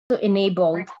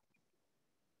enabled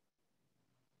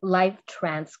live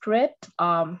transcript.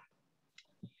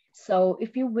 So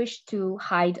if you wish to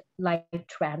hide live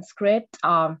transcript,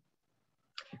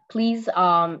 please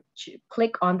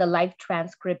click on the live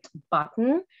transcript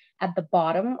button at the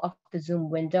bottom of the Zoom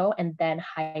window and then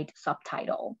hide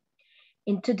subtitle.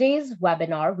 In today's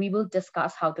webinar, we will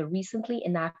discuss how the recently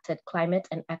enacted Climate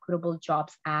and Equitable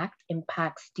Jobs Act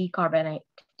impacts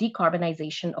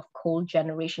decarbonization of coal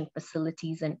generation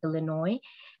facilities in Illinois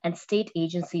and state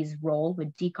agencies' role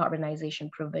with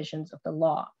decarbonization provisions of the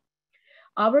law.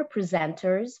 Our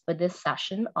presenters for this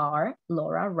session are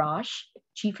Laura Rush,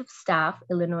 Chief of Staff,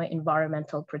 Illinois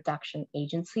Environmental Protection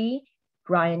Agency,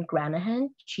 Brian Granahan,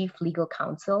 Chief Legal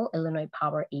Counsel, Illinois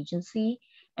Power Agency,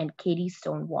 and Katie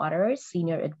Stonewater,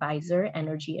 Senior Advisor,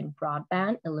 Energy and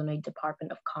Broadband, Illinois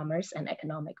Department of Commerce and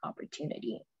Economic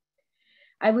Opportunity.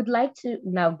 I would like to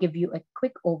now give you a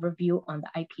quick overview on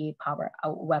the IPA Power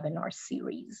Hour webinar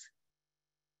series.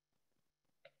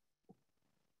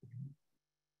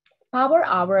 Power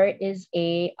Hour is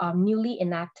a newly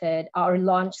enacted or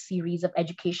launched series of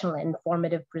educational and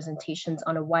informative presentations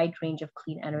on a wide range of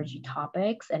clean energy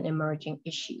topics and emerging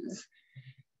issues.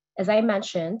 As I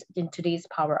mentioned, in today's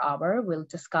Power Hour, we'll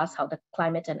discuss how the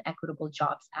Climate and Equitable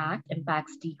Jobs Act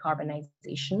impacts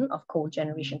decarbonization of coal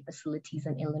generation facilities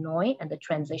in Illinois and the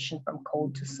transition from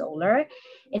coal to solar.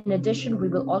 In addition, we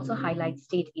will also highlight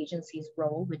state agencies'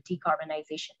 role with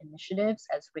decarbonization initiatives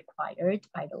as required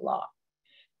by the law.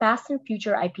 Past and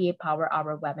future IPA Power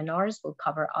Hour webinars will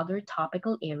cover other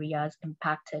topical areas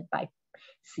impacted by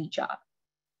CJA.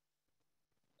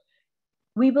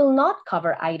 We will not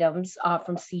cover items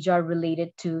from CJA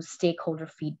related to stakeholder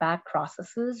feedback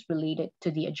processes related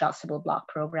to the adjustable block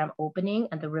program opening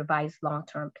and the revised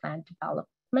long-term plan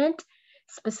development,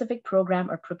 specific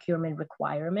program or procurement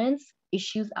requirements,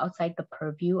 issues outside the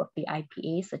purview of the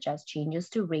IPA, such as changes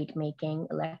to rate making,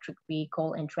 electric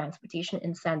vehicle and transportation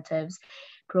incentives,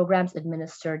 programs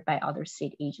administered by other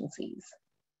state agencies.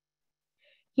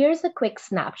 Here's a quick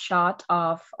snapshot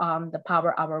of the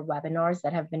Power Hour webinars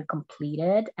that have been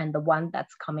completed and the one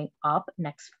that's coming up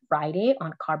next Friday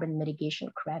on carbon mitigation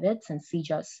credits and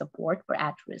CJA's support for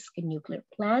at-risk nuclear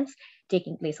plants,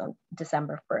 taking place on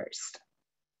December 1st.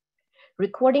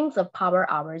 Recordings of Power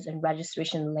Hours and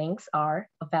registration links are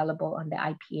available on the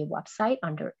IPA website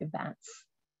under events.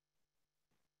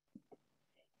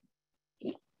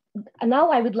 And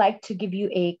now I would like to give you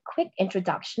a quick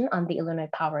introduction on the Illinois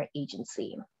Power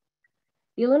Agency.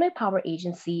 The Illinois Power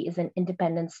Agency is an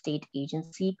independent state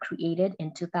agency created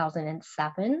in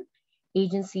 2007.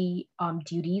 Agency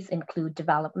duties include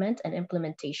development and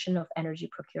implementation of energy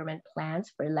procurement plans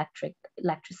for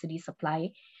electricity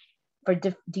supply for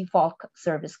default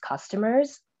service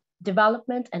customers,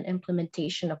 development and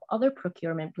implementation of other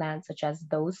procurement plans such as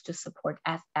those to support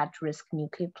at-risk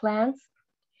nuclear plants,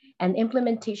 and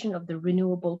implementation of the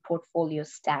Renewable Portfolio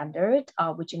Standard,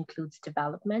 which includes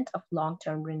development of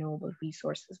long-term renewable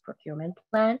resources procurement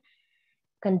plan,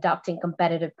 conducting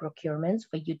competitive procurements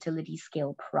for utility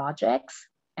scale projects,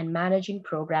 and managing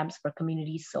programs for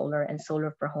community solar and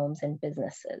solar for homes and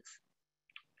businesses.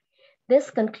 This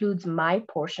concludes my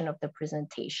portion of the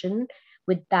presentation.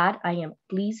 With that, I am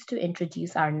pleased to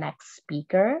introduce our next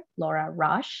speaker, Laura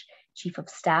Rush, Chief of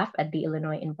Staff at the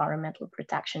Illinois Environmental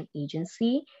Protection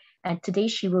Agency. And today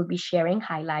she will be sharing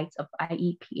highlights of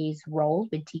IEPA's role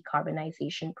with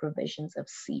decarbonization provisions of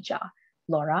CJA.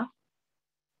 Laura.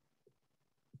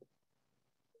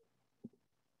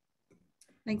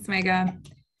 Thanks, Megha.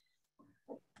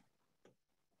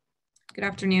 Good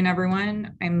afternoon,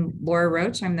 everyone. I'm Laura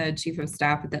Roach. I'm the Chief of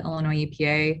Staff at the Illinois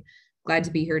EPA. Glad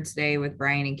to be here today with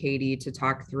Brian and Katie to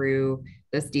talk through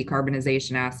this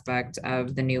decarbonization aspect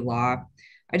of the new law.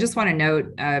 I just want to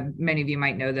note, many of you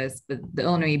might know this, but the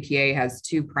Illinois EPA has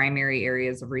two primary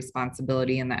areas of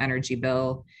responsibility in the energy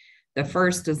bill. The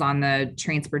first is on the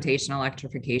transportation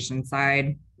electrification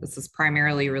side. This is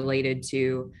primarily related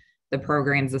to the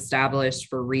programs established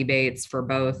for rebates for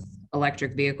both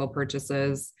electric vehicle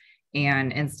purchases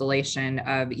and installation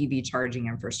of EV charging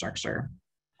infrastructure.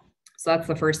 So that's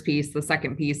the first piece. The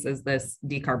second piece is this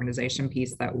decarbonization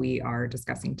piece that we are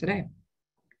discussing today.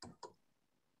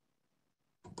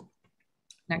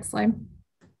 Next slide.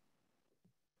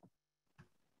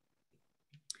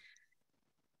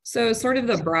 So sort of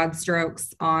the broad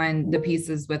strokes on the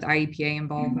pieces with IEPA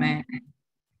involvement.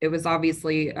 It was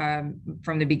obviously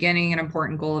from the beginning an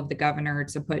important goal of the governor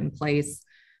to put in place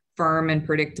firm and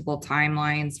predictable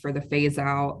timelines for the phase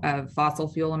out of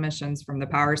fossil fuel emissions from the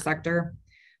power sector,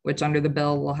 which under the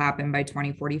bill will happen by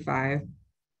 2045.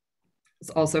 It's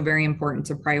also very important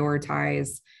to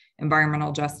prioritize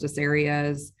environmental justice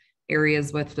areas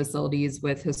areas with facilities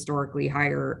with historically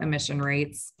higher emission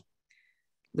rates.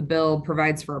 The bill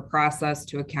provides for a process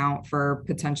to account for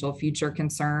potential future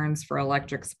concerns for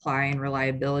electric supply and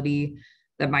reliability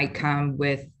that might come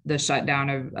with the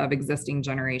shutdown of existing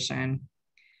generation.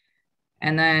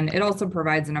 And then it also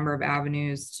provides a number of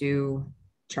avenues to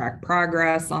track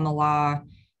progress on the law,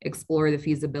 explore the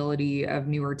feasibility of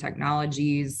newer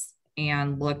technologies,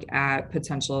 and look at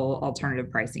potential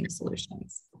alternative pricing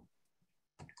solutions.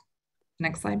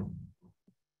 Next slide.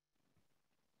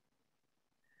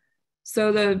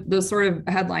 So the sort of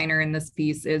headliner in this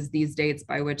piece is these dates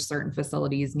by which certain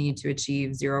facilities need to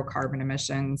achieve zero carbon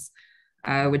emissions,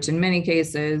 which in many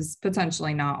cases,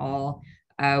 potentially not all,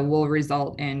 will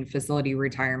result in facility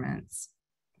retirements.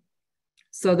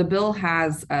 So the bill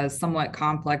has a somewhat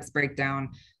complex breakdown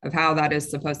of how that is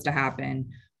supposed to happen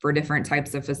for different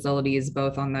types of facilities,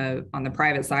 both on the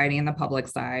private side and the public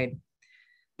side.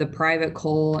 The private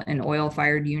coal and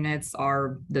oil-fired units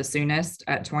are the soonest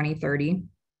at 2030.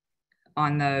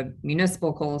 On the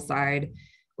municipal coal side,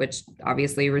 which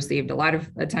obviously received a lot of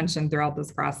attention throughout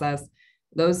this process,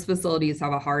 those facilities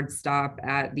have a hard stop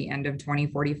at the end of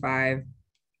 2045.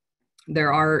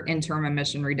 There are interim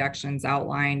emission reductions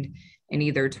outlined in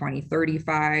either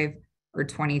 2035 or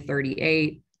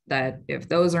 2038 that, if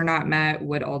those are not met,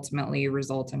 would ultimately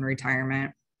result in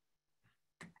retirement.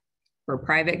 For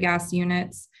private gas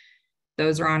units,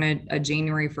 those are on a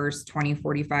January 1st,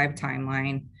 2045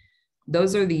 timeline.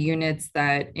 Those are the units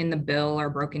that in the bill are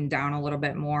broken down a little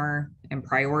bit more and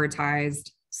prioritized.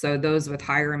 So those with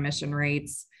higher emission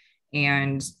rates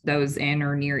and those in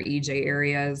or near EJ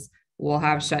areas will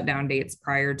have shutdown dates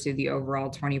prior to the overall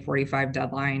 2045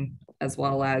 deadline, as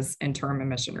well as interim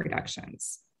emission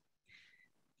reductions.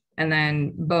 And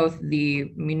then both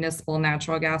the municipal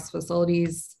natural gas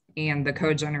facilities and the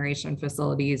cogeneration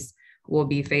facilities will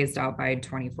be phased out by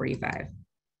 2045.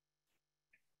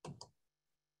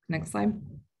 Next slide.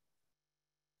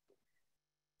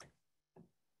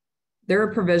 There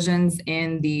are provisions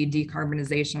in the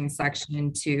decarbonization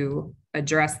section to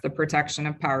address the protection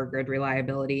of power grid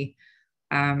reliability.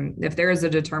 If there is a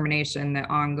determination that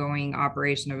ongoing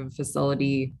operation of a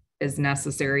facility is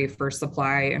necessary for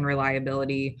supply and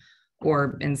reliability,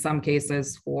 or in some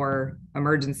cases for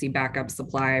emergency backup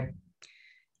supply,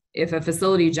 if a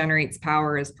facility generates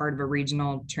power as part of a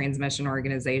regional transmission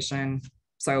organization,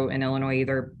 so in Illinois,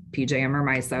 either PJM or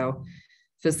MISO,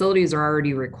 facilities are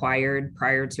already required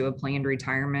prior to a planned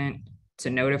retirement to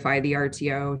notify the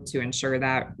RTO to ensure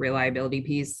that reliability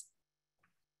piece.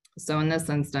 So in this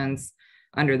instance,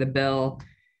 under the bill,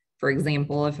 for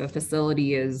example, if a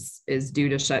facility is due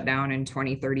to shut down in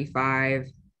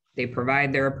 2035, they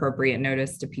provide their appropriate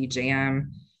notice to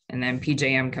PJM, and then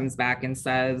PJM comes back and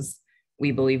says,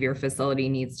 we believe your facility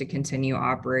needs to continue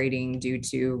operating due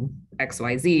to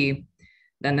XYZ,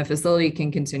 then the facility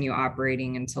can continue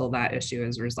operating until that issue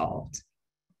is resolved.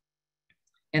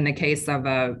 In the case of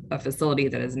a facility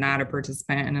that is not a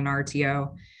participant in an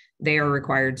RTO, they are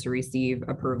required to receive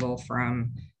approval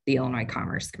from the Illinois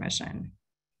Commerce Commission.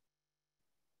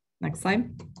 Next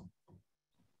slide.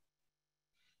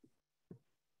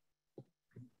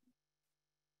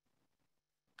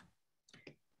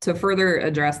 To further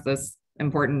address this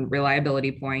important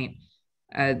reliability point,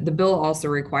 the bill also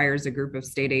requires a group of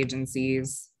state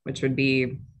agencies, which would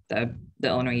be the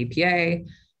Illinois EPA,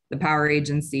 the Power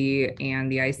Agency,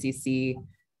 and the ICC,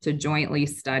 to jointly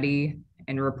study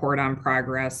and report on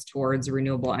progress towards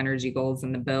renewable energy goals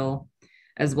in the bill,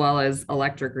 as well as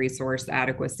electric resource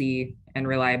adequacy and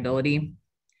reliability.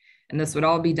 And this would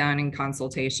all be done in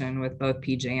consultation with both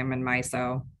PJM and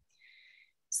MISO.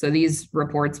 So these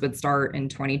reports would start in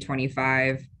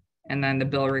 2025, and then the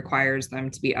bill requires them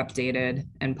to be updated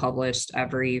and published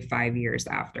every 5 years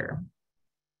after.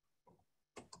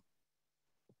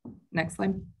 Next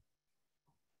slide.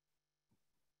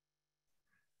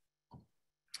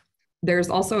 There's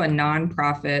also a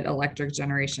nonprofit electric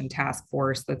generation task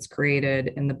force that's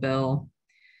created in the bill.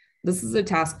 This is a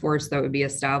task force that would be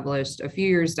established a few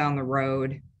years down the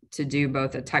road to do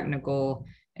both a technical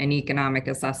and economic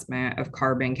assessment of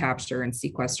carbon capture and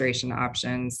sequestration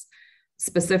options,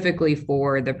 specifically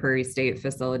for the Prairie State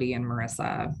facility in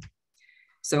Marissa.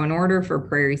 So in order for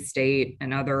Prairie State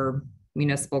and other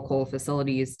municipal coal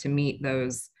facilities to meet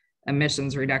those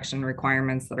emissions reduction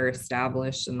requirements that are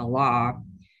established in the law,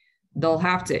 they'll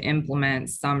have to implement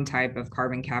some type of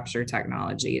carbon capture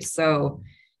technology. So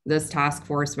this task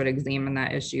force would examine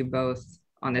that issue both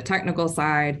on the technical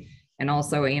side and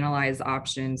also analyze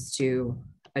options to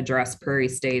address Prairie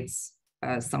State's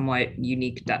somewhat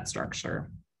unique debt structure.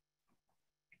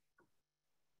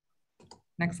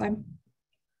 Next slide.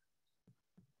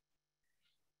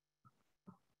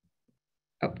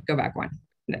 Oh, go back one.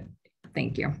 No,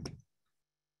 thank you.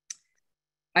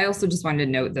 I also just wanted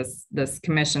to note this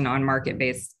Commission on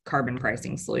Market-Based Carbon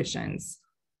Pricing Solutions.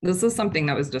 This is something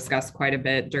that was discussed quite a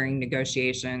bit during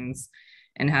negotiations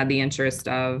and had the interest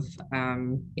of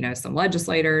some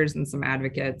legislators and some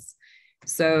advocates.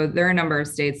 So there are a number of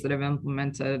states that have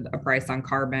implemented a price on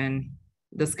carbon.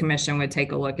 This commission would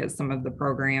take a look at some of the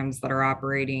programs that are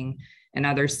operating in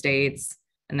other states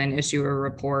and then issue a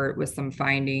report with some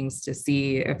findings to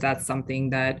see if that's something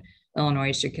that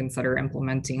Illinois should consider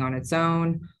implementing on its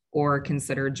own or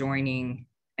consider joining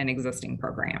an existing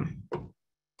program.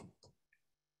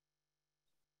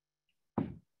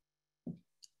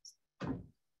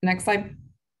 Next slide.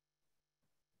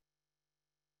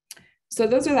 So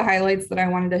those are the highlights that I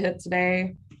wanted to hit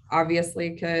today.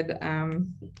 Obviously could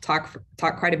talk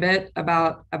quite a bit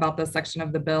about this section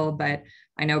of the bill, but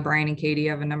I know Brian and Katie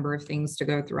have a number of things to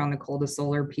go through on the coal to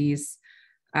solar piece.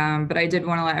 But I did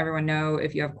want to let everyone know,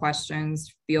 if you have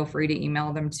questions, feel free to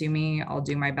email them to me. I'll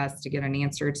do my best to get an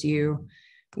answer to you.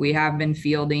 We have been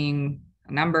fielding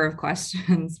a number of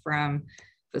questions from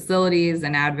facilities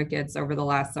and advocates over the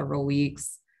last several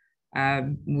weeks.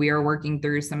 We are working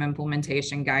through some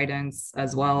implementation guidance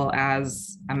as well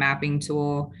as a mapping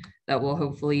tool that will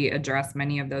hopefully address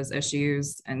many of those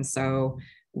issues. And so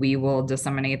we will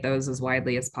disseminate those as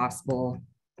widely as possible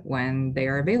when they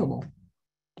are available.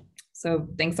 So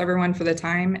thanks everyone for the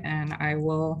time, and I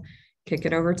will kick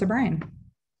it over to Brian.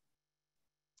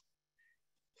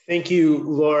 Thank you,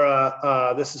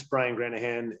 Laura. This is Brian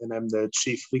Granahan, and I'm the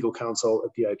Chief Legal Counsel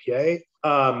at the IPA.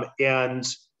 And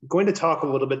I'm going to talk a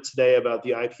little bit today about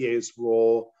the IPA's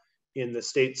role in the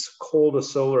state's coal to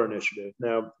solar initiative.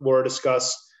 Now, Laura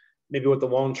discussed maybe what the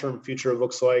long-term future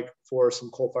looks like for some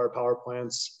coal-fired power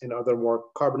plants and other more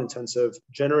carbon-intensive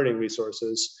generating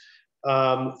resources.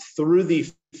 Through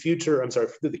the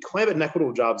Climate and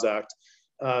Equitable Jobs Act,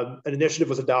 an initiative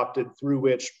was adopted through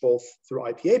which, both through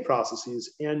IPA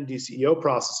processes and DCEO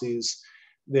processes,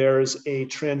 there's a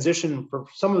transition for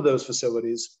some of those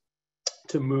facilities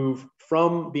to move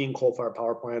from being coal-fired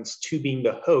power plants to being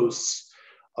the hosts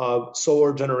of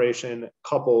solar generation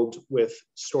coupled with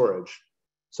storage.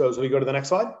 So as we go to the next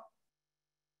slide.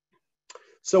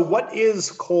 So what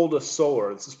is coal to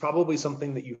solar? This is probably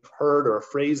something that you've heard, or a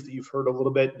phrase that you've heard a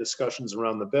little bit in discussions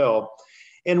around the bill.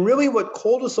 And really what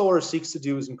coal to solar seeks to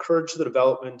do is encourage the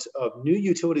development of new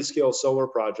utility scale solar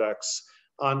projects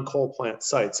on coal plant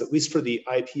sites, at least for the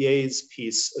IPA's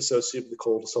piece associated with the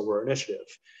coal to solar initiative.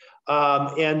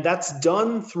 And that's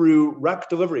done through REC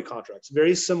delivery contracts,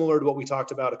 very similar to what we talked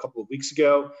about a couple of weeks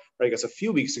ago, or I guess a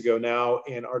few weeks ago now,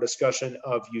 in our discussion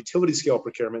of utility scale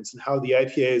procurements and how the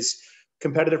IPA's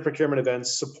competitive procurement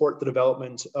events support the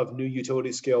development of new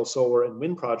utility scale solar and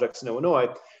wind projects in Illinois.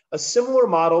 A similar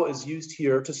model is used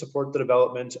here to support the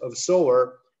development of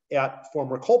solar at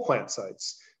former coal plant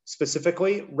sites.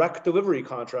 Specifically, REC delivery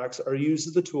contracts are used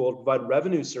as the tool to provide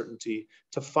revenue certainty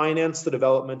to finance the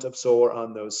development of solar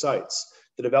on those sites.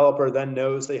 The developer then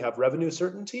knows they have revenue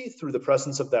certainty through the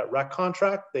presence of that REC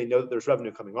contract. They know that there's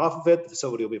revenue coming off of it. The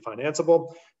facility will be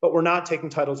financeable, but we're not taking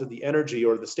title to the energy,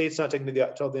 or the state's not taking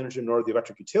title to the energy, nor the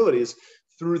electric utilities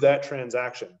through that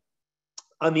transaction.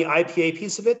 On the IPA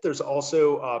piece of it, there's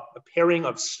also a pairing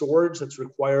of storage that's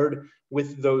required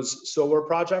with those solar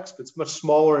projects, but it's much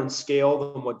smaller in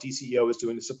scale than what DCEO is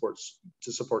doing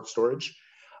to support storage.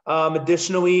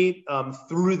 Additionally,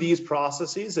 through these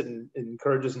processes, it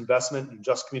encourages investment in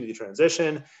just community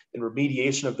transition and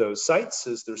remediation of those sites,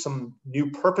 as there's some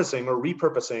new purposing or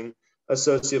repurposing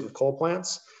associated with coal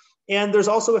plants. And there's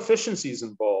also efficiencies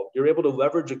involved. You're able to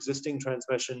leverage existing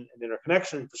transmission and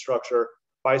interconnection infrastructure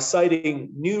by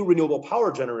siting new renewable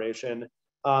power generation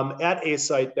at a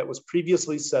site that was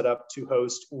previously set up to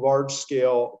host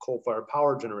large-scale coal-fired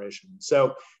power generation.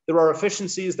 So there are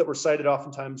efficiencies that were cited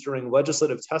oftentimes during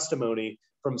legislative testimony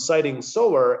from siting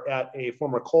solar at a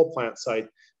former coal plant site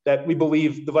that we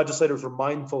believe the legislators were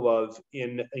mindful of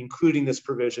in including this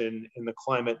provision in the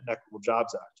Climate and Equitable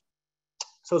Jobs Act.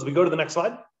 So as we go to the next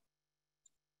slide.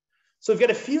 So we've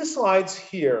got a few slides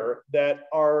here that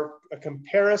are a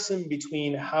comparison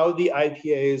between how the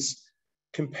IPA's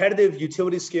competitive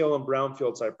utility scale and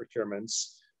brownfield site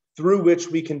procurements, through which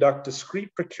we conduct discrete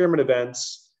procurement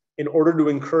events in order to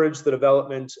encourage the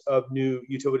development of new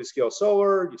utility scale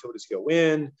solar, utility scale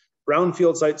wind,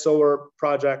 brownfield site solar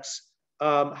projects,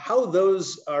 how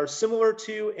those are similar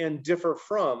to and differ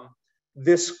from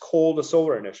this coal to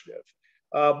solar initiative.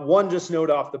 One just note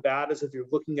off the bat is, if you're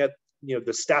looking at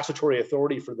the statutory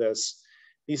authority for this,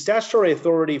 the statutory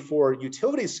authority for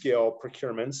utility scale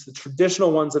procurements, the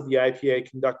traditional ones that the IPA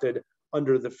conducted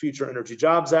under the Future Energy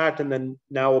Jobs Act, and then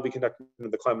now will be conducted under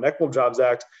the Climate Equitable Jobs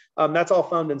Act. That's all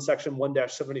found in section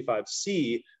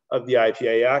 1-75C of the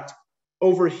IPA Act.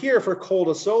 Over here for coal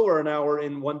to solar, now we're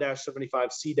in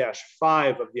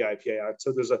 1-75C-5 of the IPA Act.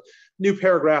 So there's a new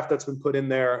paragraph that's been put in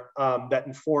there that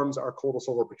informs our coal to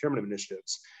solar procurement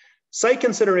initiatives. Site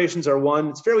considerations are one.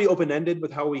 It's fairly open-ended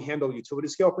with how we handle utility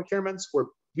scale procurements, where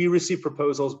we receive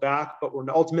proposals back, but we're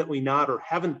ultimately not, or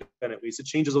haven't been at least. It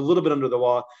changes a little bit under the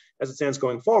law as it stands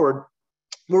going forward.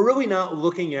 We're really not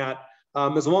looking at,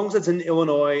 as long as it's in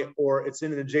Illinois or it's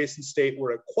in an adjacent state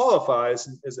where it qualifies,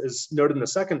 as noted in the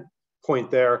second point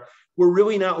there, we're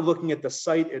really not looking at the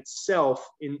site itself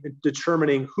in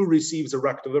determining who receives a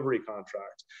REC delivery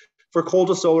contract. For coal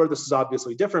to solar, this is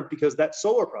obviously different because that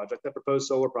solar project, that proposed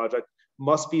solar project,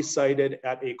 must be sited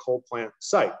at a coal plant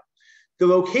site. The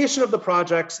location of the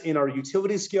projects in our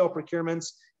utility scale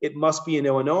procurements, it must be in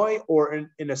Illinois or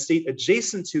in a state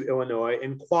adjacent to Illinois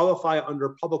and qualify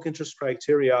under public interest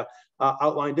criteria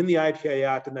outlined in the IPA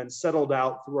Act and then settled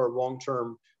out through our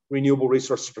long-term renewable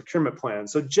resources procurement plan.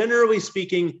 So generally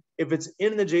speaking, if it's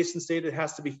in an adjacent state, it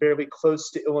has to be fairly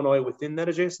close to Illinois within that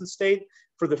adjacent state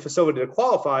for the facility to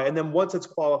qualify. And then once it's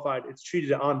qualified, it's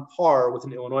treated on par with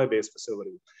an Illinois-based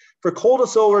facility. For coal to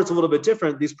solar, it's a little bit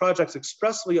different. These projects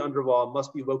expressly under law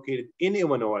must be located in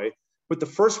Illinois, with the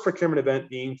first procurement event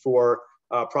being for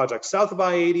projects south of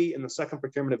I-80 and the second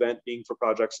procurement event being for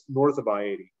projects north of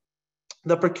I-80.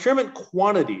 The procurement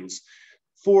quantities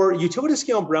for utility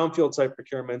scale and brownfield site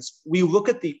procurements, we look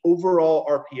at the overall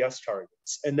RPS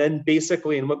targets and then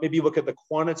basically, and maybe look at the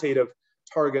quantitative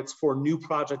targets for new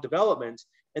project development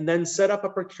and then set up a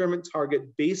procurement target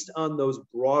based on those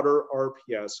broader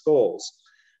RPS goals.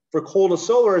 For coal to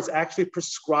solar, it's actually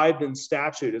prescribed in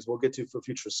statute, as we'll get to for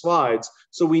future slides.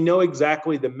 So we know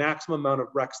exactly the maximum amount of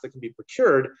RECs that can be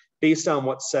procured based on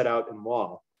what's set out in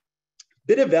law.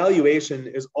 Bid evaluation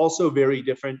is also very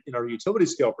different in our utility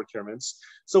scale procurements.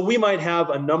 So we might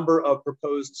have a number of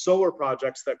proposed solar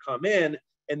projects that come in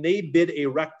and they bid a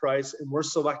REC price and we're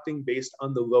selecting based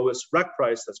on the lowest REC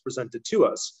price that's presented to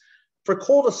us. For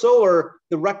coal to solar,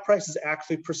 the REC price is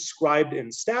actually prescribed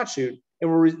in statute and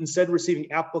we're instead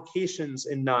receiving applications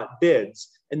and not bids.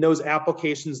 And those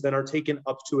applications then are taken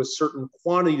up to a certain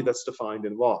quantity that's defined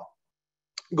in law.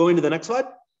 Going to the next slide.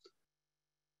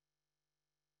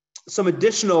 Some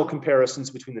additional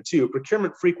comparisons between the two.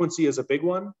 Procurement frequency is a big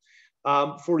one.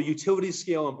 For utility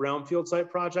scale and brownfield site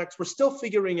projects, we're still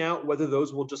figuring out whether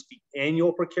those will just be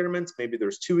annual procurements. Maybe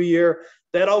there's 2 a year.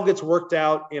 That all gets worked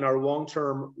out in our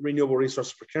long-term renewable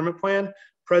resource procurement plan.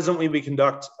 Presently, we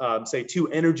conduct, say, 2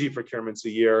 energy procurements a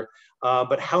year,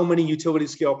 but how many utility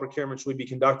scale procurements we'd be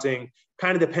conducting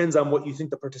kind of depends on what you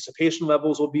think the participation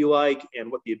levels will be like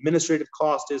and what the administrative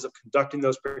cost is of conducting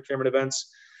those procurement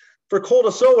events. For coal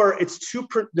to solar, it's 2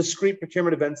 discrete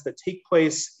procurement events that take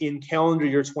place in calendar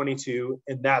year 22,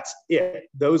 and that's it.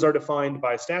 Those are defined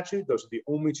by statute. Those are the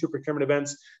only 2 procurement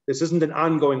events. This isn't an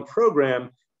ongoing program,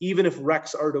 even if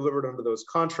RECs are delivered under those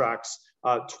contracts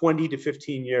 20 to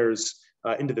 15 years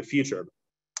into the future.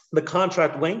 The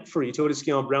contract length for utility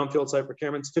scale and brownfield site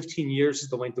procurements, 15 years is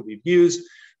the length that we've used.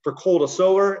 For coal to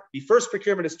solar, the first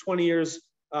procurement is 20 years.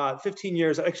 15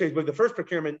 years, actually, with the first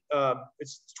procurement,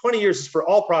 it's 20 years is for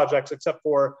all projects except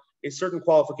for a certain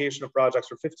qualification of projects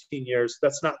for 15 years.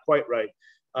 That's not quite right.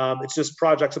 It's just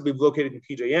projects that we've located in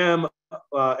PJM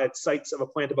at sites of a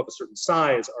plant above a certain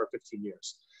size are 15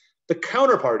 years. The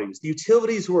counterparties, the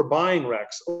utilities who are buying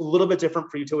RECs, a little bit different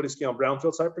for utility scale and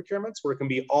brownfield site procurements, where it can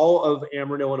be all of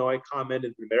Ameren, Illinois, ComEd,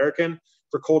 and American.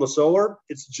 For coal to solar,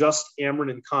 it's just Ameren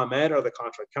and ComEd are the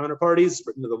contract counterparties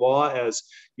written into the law as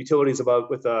utilities above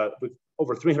with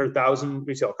over 300,000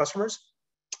 retail customers.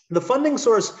 The funding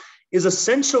source is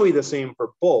essentially the same for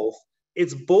both.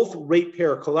 It's both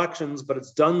ratepayer collections, but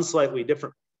it's done slightly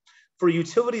differently. For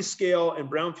utility scale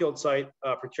and brownfield site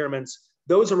procurements,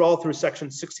 those are all through Section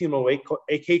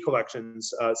 1608K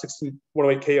collections,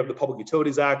 1608K of the Public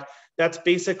Utilities Act. That's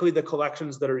basically the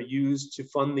collections that are used to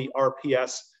fund the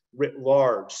RPS writ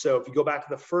large. So if you go back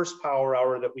to the first power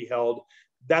hour that we held,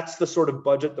 that's the sort of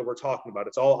budget that we're talking about.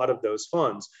 It's all out of those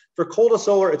funds. For coal to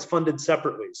solar, it's funded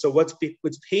separately. So what's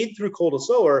paid through coal to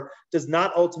solar does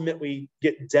not ultimately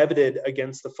get debited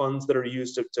against the funds that are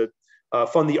used to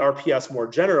fund the RPS more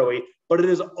generally, but it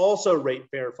is also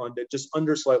ratepayer funded, just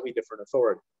under slightly different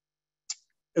authority.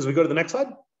 As we go to the next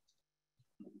slide.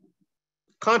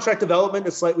 Contract development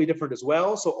is slightly different as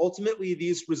well. So ultimately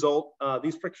these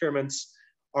procurements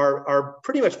are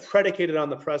pretty much predicated on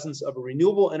the presence of a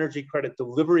renewable energy credit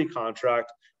delivery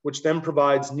contract, which then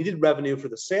provides needed revenue for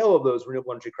the sale of those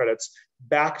renewable energy credits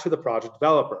back to the project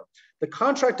developer. The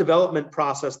contract development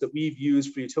process that we've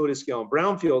used for utility scale and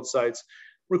brownfield sites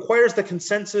requires the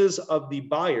consensus of the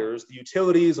buyers, the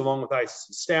utilities, along with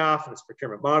ICC staff and its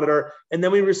procurement monitor, and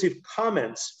then we receive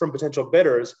comments from potential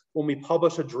bidders when we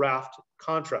publish a draft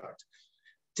contract.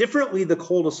 Differently, the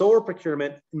coal to solar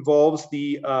procurement involves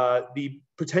the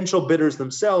potential bidders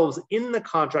themselves in the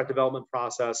contract development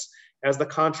process, as the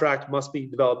contract must be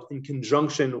developed in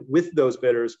conjunction with those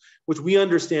bidders, which we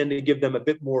understand to give them a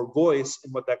bit more voice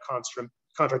in what that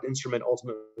contract instrument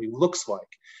ultimately looks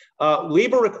like.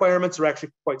 Labor requirements are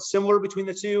actually quite similar between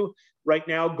the two. Right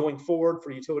now, going forward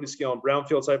for utility scale and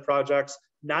brownfield site projects,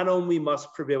 not only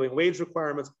must prevailing wage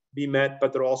requirements be met,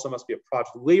 but there also must be a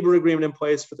project labor agreement in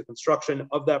place for the construction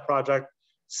of that project.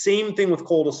 Same thing with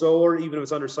coal to solar, even if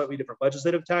it's under slightly different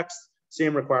legislative text,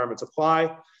 same requirements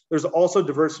apply. There's also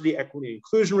diversity, equity, and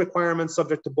inclusion requirements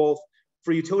subject to both.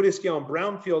 For utility scale and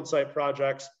brownfield site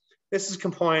projects, this is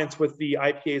compliance with the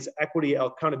IPA's equity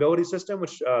accountability system,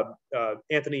 which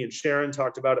Anthony and Sharon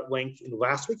talked about at length in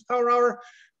last week's Power Hour.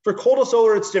 For coal to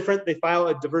solar, it's different. They file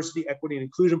a diversity, equity, and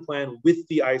inclusion plan with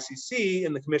the ICC,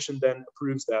 and the commission then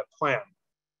approves that plan.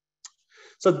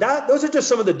 So those are just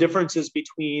some of the differences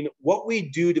between what we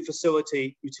do to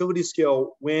facilitate utility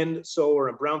scale wind, solar,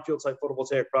 and brownfield site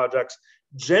photovoltaic projects,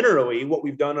 generally what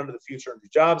we've done under the Future Energy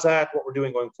Jobs Act, what we're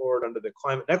doing going forward under the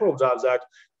Climate and Equitable Jobs Act,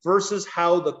 versus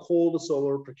how the coal to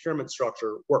solar procurement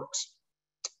structure works.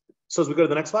 So as we go to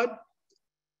the next slide.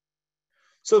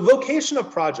 So location of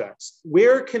projects.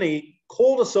 Where can a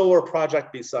coal to solar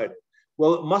project be sited?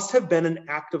 Well, it must have been an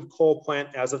active coal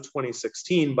plant as of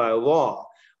 2016 by law.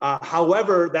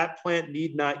 However, that plant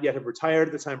need not yet have retired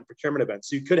at the time of procurement event.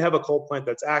 So you could have a coal plant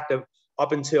that's active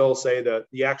up until, say,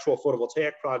 the actual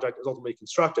photovoltaic project is ultimately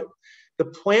constructed. The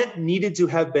plant needed to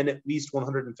have been at least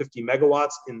 150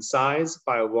 megawatts in size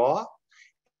by law.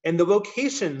 And the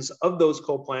locations of those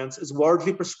coal plants is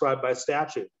largely prescribed by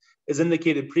statute. As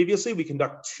indicated previously, we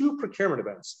conduct 2 procurement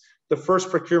events. The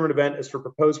first procurement event is for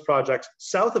proposed projects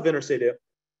south of Interstate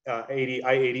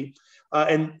I-80,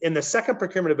 and the second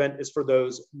procurement event is for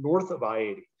those north of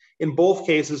I-80. In both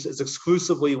cases, it's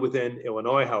exclusively within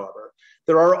Illinois, however.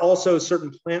 There are also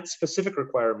certain plant-specific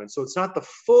requirements, so it's not the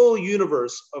full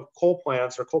universe of coal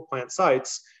plants or coal plant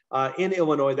sites in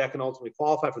Illinois that can ultimately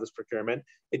qualify for this procurement.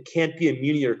 It can't be a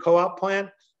muni or co-op plant,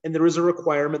 and there is a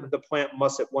requirement that the plant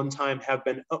must at one time have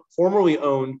been formerly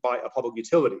owned by a public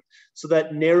utility. So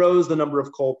that narrows the number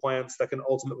of coal plants that can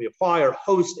ultimately apply or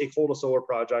host a coal to solar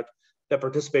project that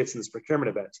participates in this procurement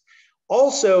event.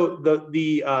 Also,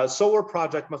 the solar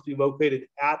project must be located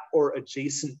at or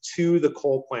adjacent to the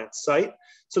coal plant site.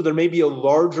 So there may be a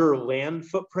larger land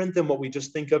footprint than what we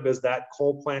just think of as that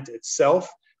coal plant itself.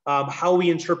 How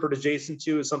we interpret adjacent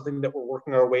to is something that we're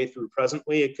working our way through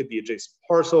presently. It could be adjacent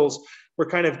parcels. We're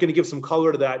kind of going to give some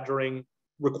color to that during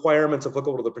requirements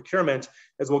applicable to the procurement,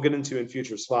 as we'll get into in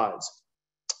future slides.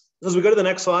 As we go to the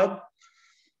next slide,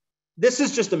 this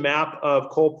is just a map of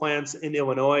coal plants in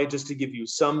Illinois, just to give you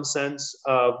some sense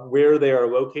of where they are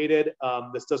located.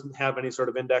 This doesn't have any sort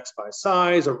of index by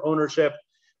size or ownership,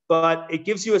 but it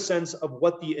gives you a sense of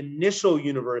what the initial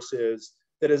universe is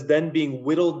that is then being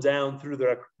whittled down through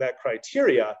that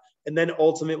criteria, and then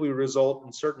ultimately result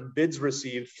in certain bids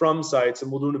received from sites,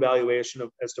 and we'll do an evaluation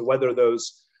as to whether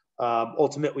those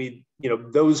ultimately,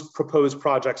 those proposed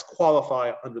projects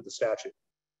qualify under the statute.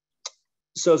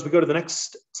 So as we go to the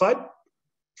next slide.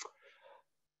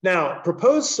 Now,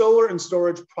 proposed solar and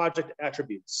storage project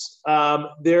attributes.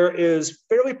 There is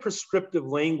fairly prescriptive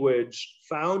language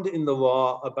found in the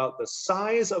law about the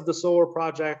size of the solar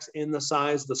projects and the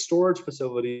size of the storage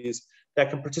facilities that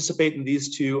can participate in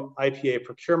these 2 IPA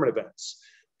procurement events.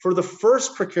 For the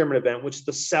first procurement event, which is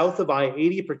the south of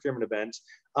I-80 procurement event,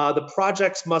 the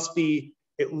projects must be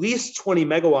at least 20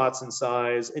 megawatts in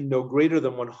size and no greater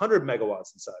than 100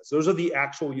 megawatts in size. Those are the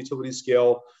actual utility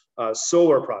scale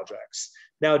solar projects.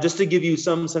 Now, just to give you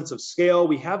some sense of scale,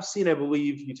 we have seen, I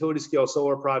believe, utility scale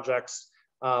solar projects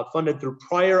funded through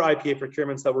prior IPA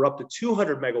procurements that were up to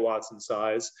 200 megawatts in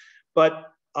size.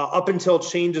 But up until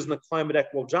changes in the Climate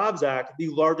Equitable Jobs Act, the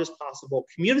largest possible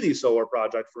community solar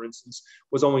project, for instance,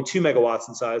 was only 2 megawatts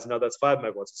in size. Now that's 5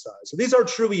 megawatts in size. So these are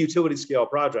truly utility scale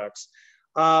projects.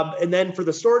 And then for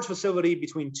the storage facility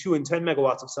between 2 and 10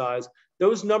 megawatts of size,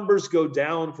 those numbers go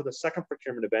down for the second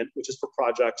procurement event, which is for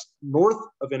projects north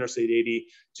of Interstate 80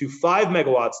 to 5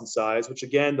 megawatts in size, which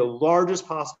again, the largest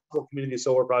possible community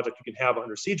solar project you can have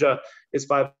under CEJA is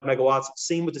 5 megawatts.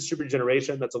 Same with distributed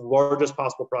generation, that's the largest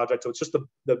possible project. So it's just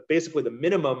basically the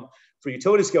minimum for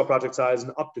utility scale project size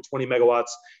and up to 20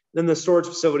 megawatts. Then the storage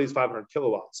facility is 500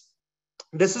 kilowatts.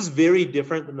 This is very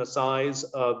different than the size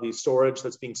of the storage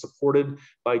that's being supported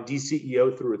by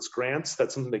DCEO through its grants.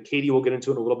 That's something that Katie will get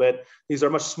into in a little bit. These are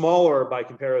much smaller by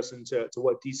comparison to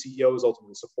what DCEO is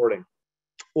ultimately supporting,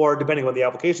 or depending on the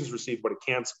applications received, what it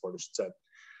can support, I should say.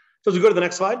 So as we go to the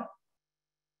next slide,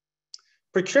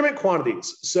 procurement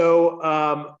quantities.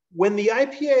 So when the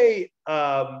IPA,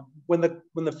 when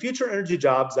the Future Energy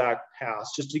Jobs Act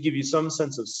passed, just to give you some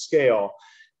sense of scale,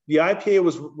 the IPA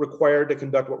was required to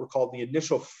conduct what were called the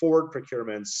initial forward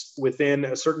procurements within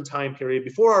a certain time period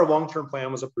before our long-term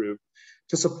plan was approved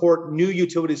to support new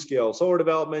utility scale solar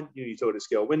development, new utility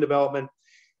scale wind development.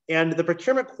 And the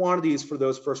procurement quantities for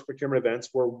those first procurement events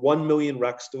were 1 million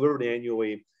RECs delivered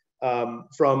annually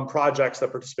from projects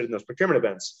that participated in those procurement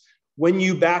events. When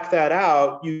you back that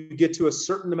out, you get to a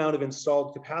certain amount of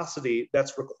installed capacity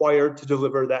that's required to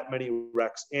deliver that many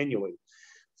RECs annually.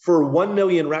 For 1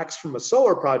 million RECs from a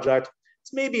solar project,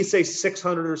 it's maybe say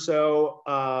 600 or so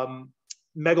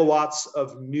megawatts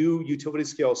of new utility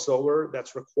scale solar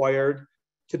that's required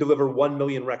to deliver 1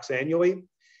 million RECs annually.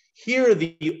 Here,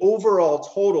 the overall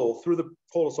total through the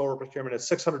total solar procurement is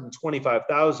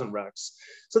 625,000 RECs.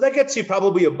 So that gets you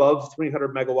probably above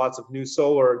 300 megawatts of new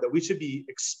solar that we should be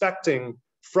expecting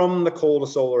from the coal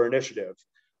to solar initiative.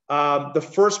 The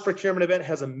first procurement event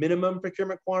has a minimum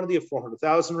procurement quantity of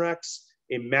 400,000 RECs,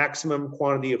 a maximum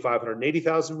quantity of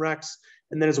 580,000 RECs.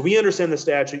 And then as we understand the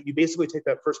statute, you basically take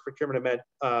that first procurement event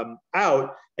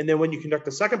out. And then when you conduct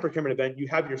the second procurement event, you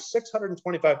have your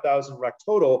 625,000 REC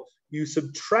total. You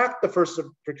subtract the first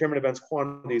procurement event's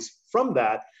quantities from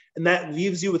that, and that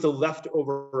leaves you with a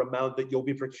leftover amount that you'll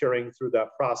be procuring through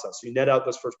that process. You net out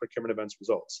those first procurement events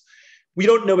results. We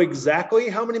don't know exactly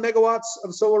how many megawatts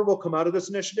of solar will come out of this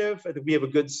initiative. I think we have a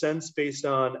good sense based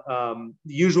on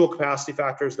the usual capacity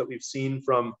factors that we've seen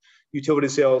from utility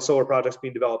scale solar projects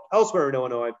being developed elsewhere in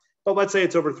Illinois, but let's say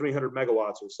it's over 300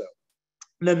 megawatts or so.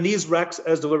 And then these RECs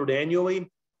as delivered annually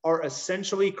are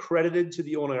essentially credited to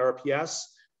the Illinois RPS.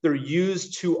 They're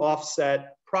used to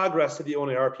offset progress to the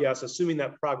Illinois RPS, assuming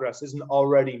that progress isn't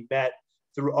already met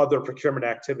through other procurement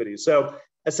activities. So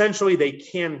essentially they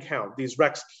can count. These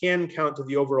RECs can count to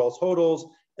the overall totals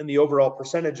and the overall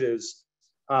percentages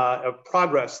of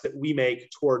progress that we make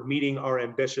toward meeting our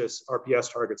ambitious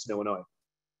RPS targets in Illinois.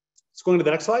 Let's go into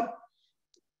the next slide.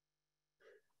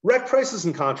 REC prices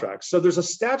and contracts. So there's a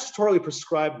statutorily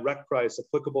prescribed REC price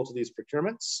applicable to these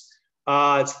procurements.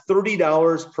 It's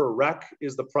 $30 per REC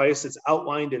is the price. It's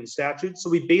outlined in statute. So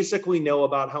we basically know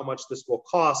about how much this will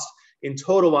cost in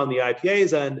total on the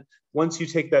IPA's end. Once you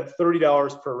take that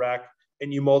 $30 per REC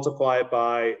and you multiply it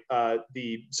by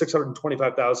the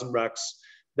 625,000 RECs,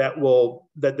 that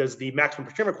there's the maximum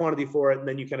procurement quantity for it, and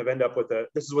then you kind of end up with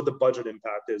this is what the budget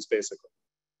impact is basically.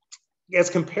 As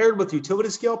compared with utility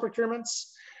scale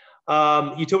procurements,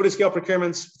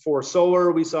 for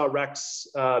solar, we saw RECs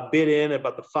bid in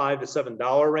about the $5 to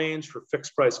 $7 range for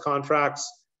fixed price contracts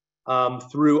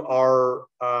through our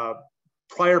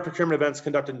prior procurement events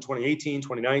conducted in 2018,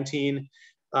 2019.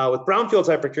 With brownfield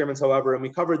type procurements, however, and we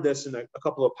covered this in a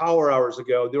couple of power hours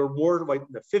ago, they were more like in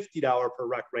the $50 per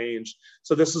REC range.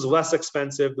 So this is less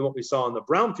expensive than what we saw in the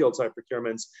brownfield type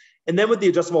procurements. And then with the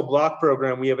adjustable block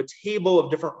program, we have a table of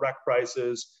different REC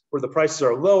prices where the prices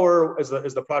are lower as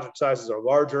the project sizes are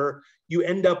larger. You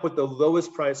end up with the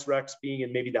lowest price RECs being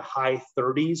in maybe the high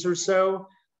 30s or so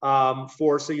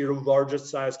for, say, your largest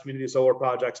size community solar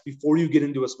projects before you get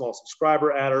into a small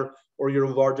subscriber adder or your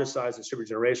largest size distributed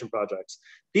generation projects.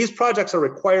 These projects are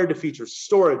required to feature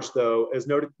storage, though, as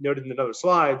noted in another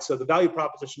slide. So the value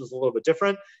proposition is a little bit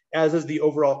different, as is the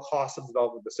overall cost of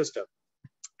development of the system.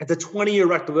 It's a 20-year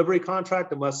REC delivery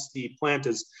contract unless the plant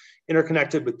is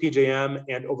interconnected with PJM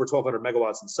and over 1,200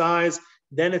 megawatts in size.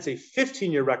 Then it's a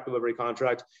 15-year REC delivery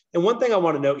contract. And one thing I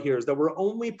want to note here is that we're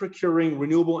only procuring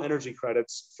renewable energy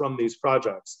credits from these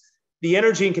projects. The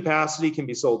energy and capacity can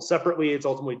be sold separately. It's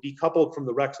ultimately decoupled from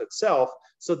the RECs itself.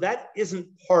 So that isn't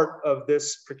part of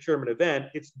this procurement event.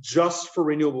 It's just for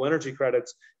renewable energy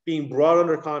credits being brought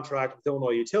under contract with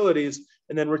Illinois utilities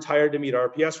and then retired to meet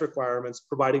RPS requirements,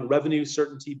 providing revenue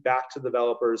certainty back to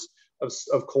developers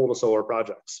of coal to solar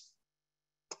projects.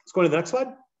 Let's go to the next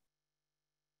slide.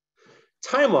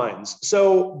 Timelines.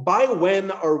 So by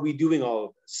when are we doing all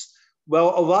of this?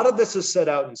 Well, a lot of this is set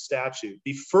out in statute.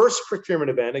 The first procurement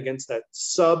event against that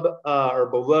sub or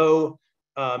below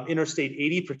Interstate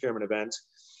 80 procurement event,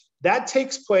 that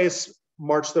takes place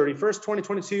March 31st,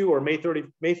 2022, or May 1st,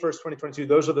 2022.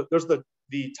 Those are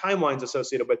the timelines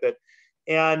associated with it.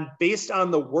 And based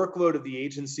on the workload of the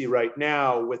agency right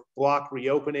now, with block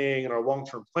reopening and our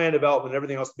long-term plan development and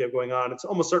everything else we have going on, it's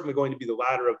almost certainly going to be the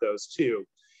latter of those two.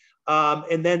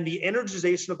 And then the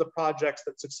energization of the projects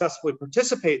that successfully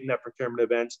participate in that procurement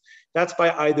event, that's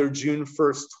by either June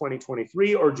 1st,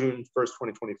 2023 or June 1st,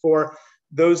 2024.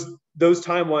 Those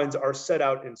timelines are set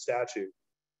out in statute.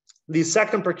 The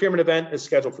second procurement event is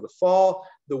scheduled for the fall.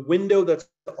 The window that's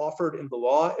offered in the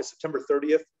law is September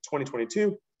 30th,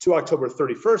 2022 to October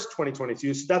 31st,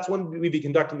 2022. So that's when we'd be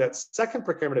conducting that second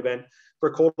procurement event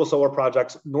for coal to solar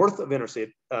projects north of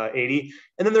Interstate 80.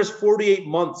 And then there's 48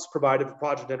 months provided for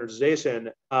project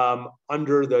energization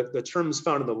under the terms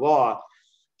found in the law.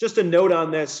 Just a note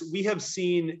on this, we have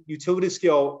seen utility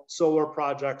scale solar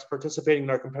projects participating in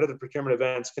our competitive procurement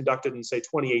events conducted in, say,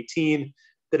 2018,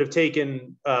 that have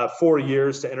taken 4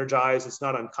 years to energize. It's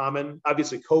not uncommon.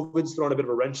 Obviously, COVID's thrown a bit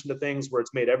of a wrench into things where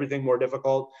it's made everything more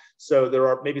difficult. So there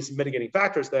are maybe some mitigating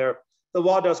factors there. The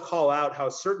law does call out how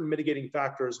certain mitigating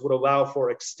factors would allow for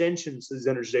extensions to these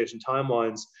energization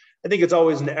timelines. I think it's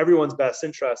always in everyone's best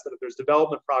interest that if there's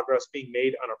development progress being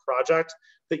made on a project,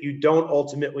 that you don't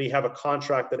ultimately have a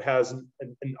contract that has an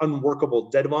unworkable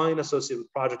deadline associated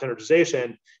with project energization,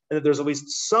 and that there's at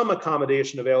least some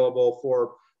accommodation available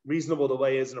for reasonable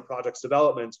delays in a project's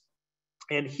development.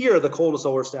 And here, the coal to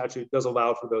solar statute does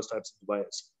allow for those types of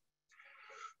delays.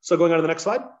 So going on to the next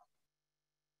slide.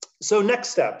 So next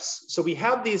steps. So we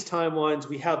have these timelines,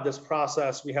 we have this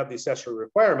process, we have these statutory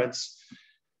requirements.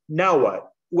 Now what?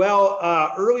 Well,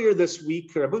 earlier this week,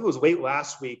 or I believe it was late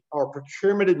last week, our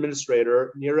procurement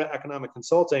administrator, NERA Economic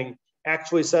Consulting,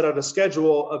 actually set out a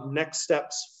schedule of next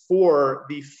steps for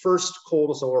the first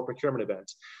coal to solar procurement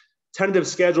event. Tentative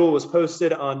schedule was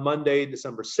posted on Monday,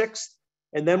 December 6th.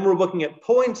 And then we're looking at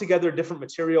pulling together different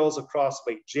materials across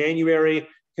late January,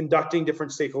 conducting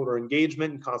different stakeholder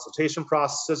engagement and consultation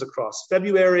processes across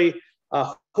February,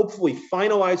 hopefully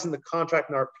finalizing the contract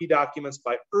and RFP documents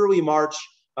by early March,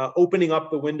 opening up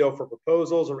the window for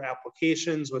proposals or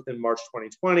applications within March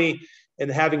 2020, and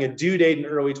having a due date in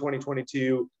early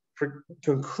 2022,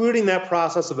 concluding that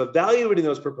process of evaluating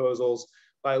those proposals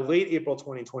by late April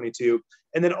 2022.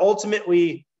 And then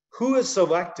ultimately, who is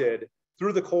selected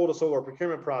through the coal to solar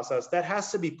procurement process, that has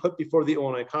to be put before the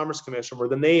Illinois Commerce Commission, where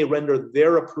then they render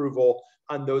their approval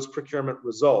on those procurement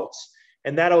results.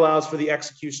 And that allows for the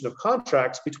execution of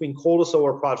contracts between coal to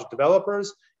solar project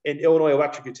developers and Illinois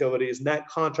electric utilities. And that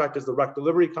contract is the REC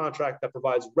delivery contract that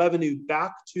provides revenue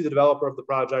back to the developer of the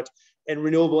project and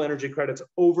renewable energy credits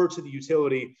over to the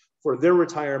utility for their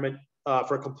retirement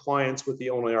for compliance with the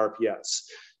Illinois RPS.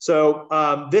 So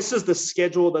this is the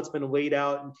schedule that's been laid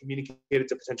out and communicated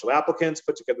to potential applicants,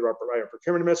 put together by our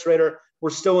procurement administrator. We're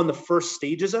still in the first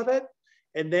stages of it.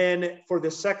 And then for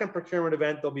the second procurement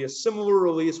event, there'll be a similar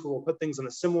release where we'll put things in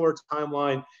a similar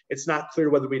timeline. It's not clear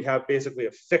whether we'd have basically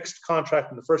a fixed contract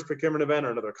in the first procurement event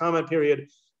or another comment period.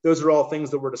 Those are all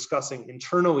things that we're discussing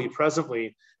internally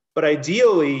presently. But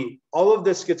ideally, all of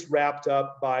this gets wrapped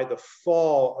up by the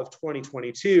fall of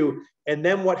 2022. And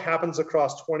then what happens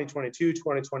across 2022,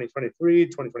 2023,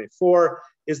 2024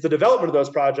 is the development of those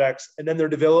projects. And then they're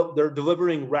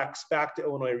delivering RECs back to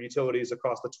Illinois utilities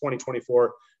across the 2024,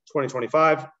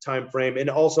 2025 timeframe, and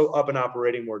also up and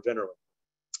operating more generally.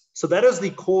 So that is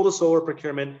the coal to solar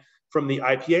procurement from the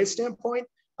IPA standpoint.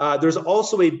 There's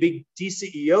also a big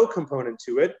DCEO component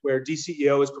to it, where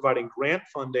DCEO is providing grant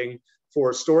funding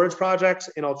for storage projects.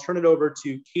 And I'll turn it over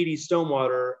to Katie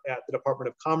Stonewater at the Department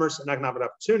of Commerce and Economic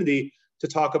Opportunity to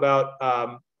talk about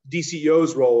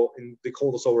DCEO's role in the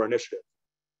coal to solar initiative.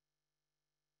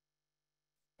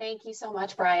 Thank you so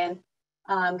much, Brian.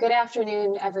 Good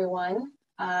afternoon, everyone.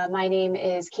 My name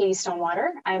is Katie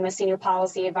Stonewater. I'm a senior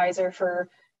policy advisor for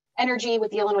energy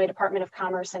with the Illinois Department of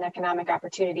Commerce and Economic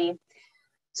Opportunity.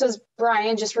 So as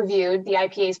Brian just reviewed, the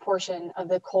IPA's portion of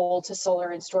the coal to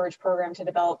solar and storage program to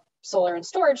develop solar and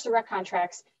storage through REC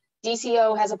contracts,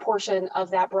 DCO has a portion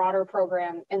of that broader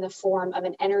program in the form of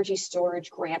an energy storage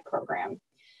grant program.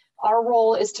 Our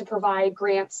role is to provide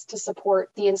grants to support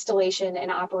the installation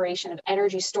and operation of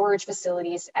energy storage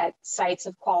facilities at sites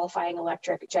of qualifying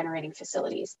electric generating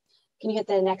facilities. Can you hit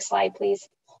the next slide, please?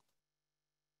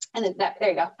 And then there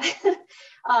you go.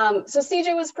 So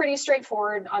CJ was pretty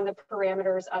straightforward on the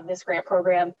parameters of this grant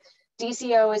program.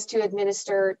 DCO is to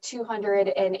administer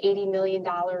 $280 million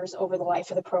over the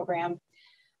life of the program.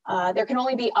 There can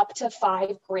only be up to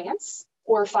 5 grants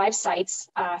or 5 sites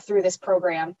through this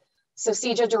program. So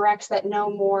CEJA directs that no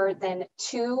more than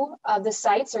 2 of the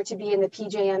sites are to be in the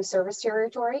PJM service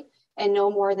territory and no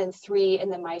more than 3 in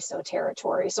the MISO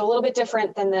territory. So a little bit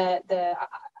different than the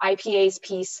IPA's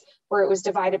piece where it was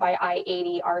divided by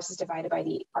I-80, ours is divided by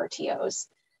the RTOs.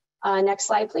 Next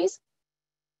slide, please.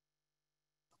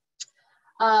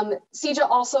 CEJA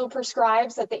also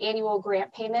prescribes that the annual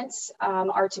grant payments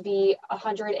are to be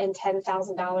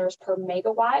 $110,000 per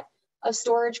megawatt of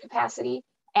storage capacity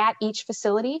at each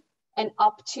facility, and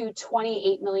up to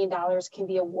 $28 million can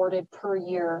be awarded per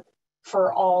year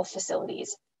for all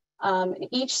facilities.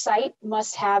 Each site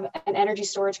must have an energy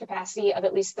storage capacity of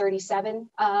at least 37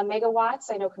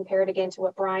 megawatts. I know compared again to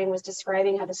what Brian was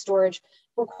describing, how the storage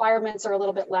requirements are a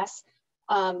little bit less.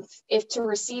 If to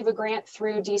receive a grant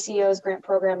through DCEO's grant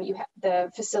program,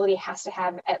 the facility has to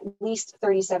have at least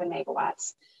 37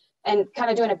 megawatts. And kind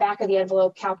of doing a back of the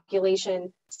envelope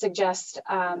calculation suggests,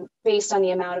 based on the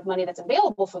amount of money that's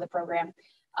available for the program,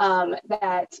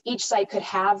 that each site could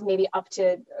have maybe up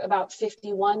to about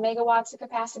 51 megawatts of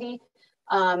capacity.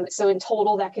 So in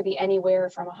total, that could be anywhere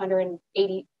from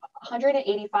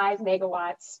 185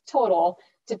 megawatts total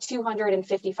to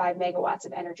 255 megawatts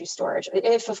of energy storage,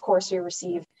 if of course we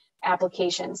receive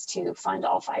applications to fund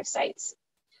all 5 sites.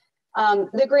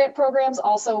 The grant programs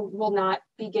also will not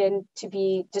begin to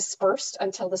be dispersed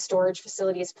until the storage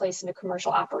facility is placed into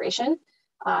commercial operation.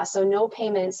 So no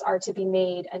payments are to be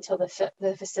made until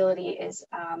the facility is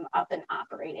up and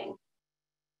operating.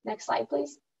 Next slide,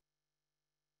 please.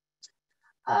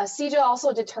 CEJA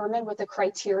also determined what the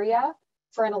criteria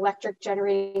for an electric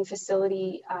generating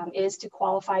facility is to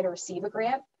qualify to receive a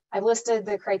grant. I've listed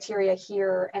the criteria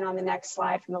here and on the next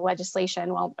slide from the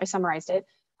legislation. Well, I summarized it,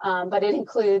 but it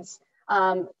includes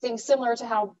things similar to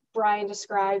how Brian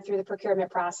described through the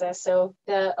procurement process. So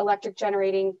the electric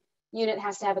generating unit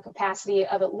has to have a capacity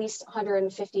of at least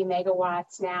 150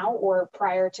 megawatts now or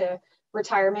prior to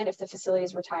retirement if the facility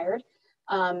is retired.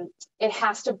 It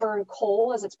has to burn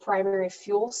coal as its primary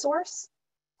fuel source.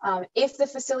 If the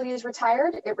facility is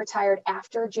retired, it retired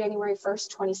after January 1st,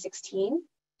 2016.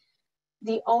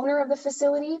 The owner of the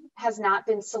facility has not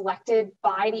been selected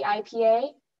by the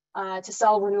IPA to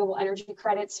sell renewable energy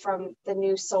credits from the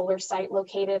new solar site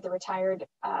located at the retired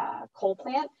coal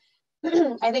plant.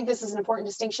 I think this is an important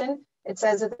distinction. It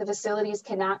says that the facilities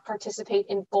cannot participate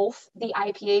in both the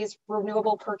IPA's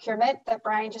renewable procurement that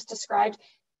Brian just described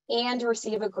and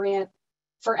receive a grant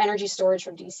for energy storage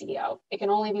from DCEO. It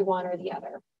can only be one or the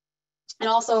other. And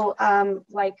also,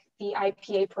 like the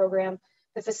IPA program,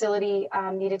 the facility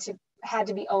had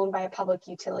to be owned by a public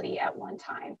utility at one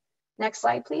time. Next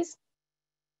slide, please.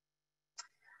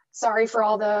 Sorry for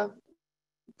all the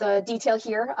detail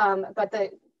here, but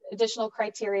the additional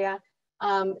criteria,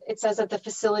 it says that the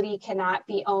facility cannot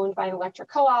be owned by an electric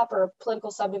co-op or a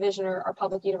political subdivision or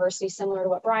public university, similar to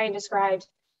what Brian described.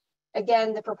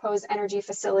 Again, the proposed energy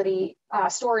facility,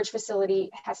 storage facility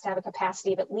has to have a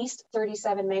capacity of at least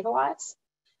 37 megawatts.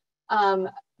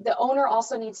 The owner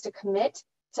also needs to commit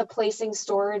to placing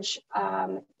storage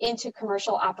into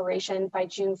commercial operation by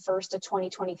June 1st of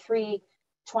 2023,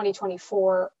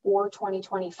 2024, or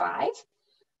 2025.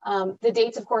 The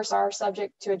dates, of course, are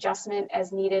subject to adjustment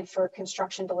as needed for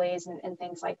construction delays and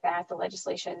things like that. The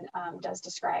legislation does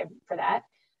describe for that.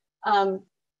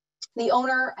 The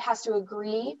owner has to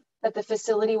agree that the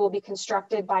facility will be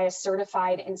constructed by a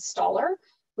certified installer,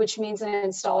 which means an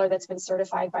installer that's been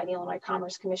certified by the Illinois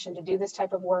Commerce Commission to do this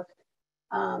type of work.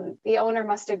 The owner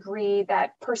must agree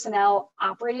that personnel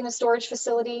operating the storage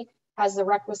facility has the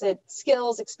requisite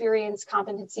skills, experience,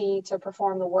 competency to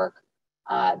perform the work.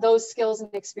 Those skills and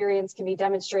experience can be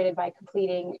demonstrated by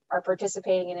completing or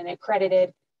participating in an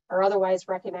accredited or otherwise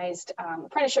recognized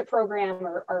apprenticeship program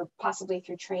or possibly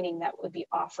through training that would be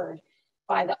offered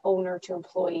by the owner to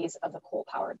employees of the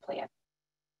coal-powered plant.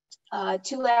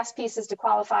 2 last pieces to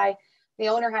qualify. The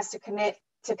owner has to commit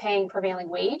to paying prevailing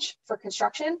wage for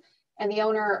construction, and the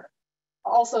owner,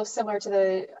 also similar to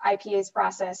the IPA's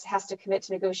process, has to commit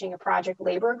to negotiating a project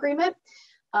labor agreement.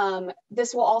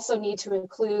 This will also need to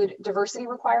include diversity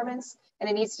requirements, and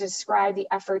it needs to describe the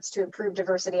efforts to improve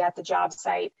diversity at the job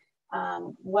site,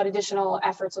 what additional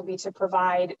efforts will be to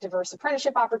provide diverse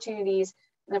apprenticeship opportunities,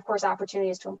 and of course,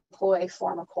 opportunities to employ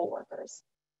former coal workers.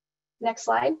 Next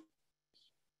slide.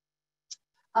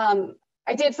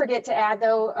 I did forget to add,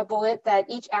 though, a bullet that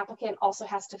each applicant also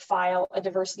has to file a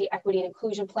diversity, equity, and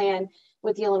inclusion plan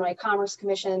with the Illinois Commerce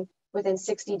Commission within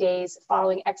 60 days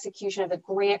following execution of the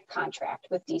grant contract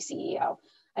with DCEO.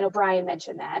 I know Brian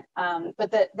mentioned that,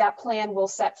 but that plan will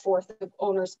set forth the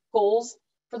owner's goals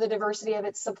for the diversity of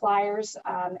its suppliers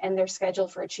and their schedule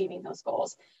for achieving those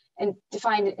goals. and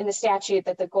defined in the statute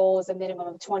that the goal is a minimum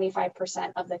of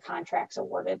 25% of the contracts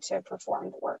awarded to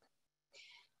perform the work.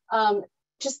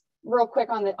 Just real quick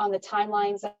on the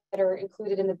timelines that are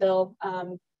included in the bill.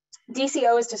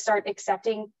 DCO is to start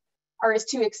accepting, or is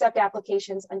to accept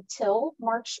applications until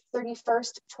March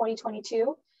 31st,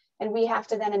 2022. And we have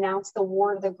to then announce the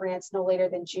award of the grants no later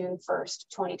than June 1st,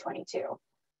 2022.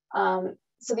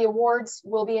 So the awards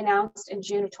will be announced in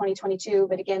June of 2022,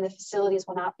 but again, the facilities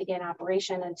will not begin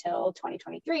operation until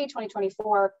 2023,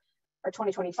 2024, or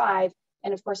 2025.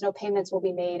 And of course, no payments will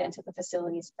be made until the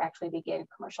facilities actually begin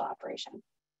commercial operation.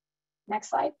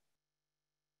 Next slide.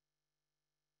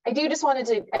 I did just want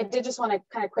to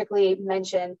kind of quickly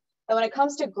mention that when it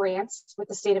comes to grants with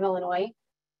the state of Illinois,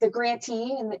 the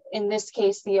grantee, in this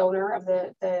case, the owner of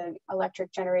the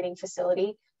electric generating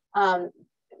facility,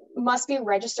 must be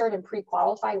registered and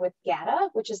pre-qualified with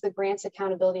GATA, which is the Grants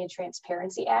Accountability and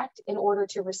Transparency Act, in order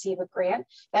to receive a grant.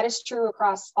 That is true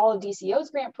across all of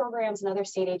DCO's grant programs and other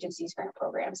state agencies' grant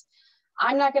programs.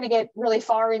 I'm not going to get really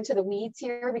far into the weeds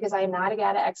here because I am not a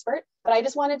GATA expert, but I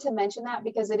just wanted to mention that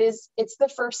because it's the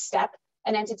first step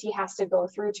an entity has to go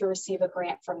through to receive a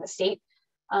grant from the state.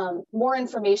 More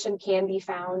information can be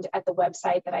found at the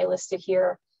website that I listed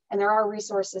here, and there are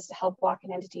resources to help walk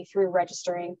an entity through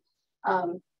registering.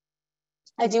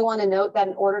 I do want to note that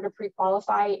in order to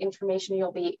pre-qualify, information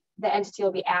the entity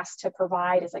will be asked to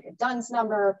provide is like a DUNS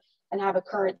number and have a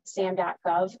current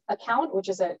SAM.gov account, which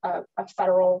is a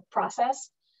federal process.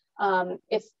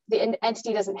 If the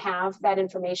entity doesn't have that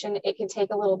information, it can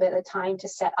take a little bit of time to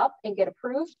set up and get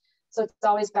approved. So it's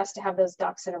always best to have those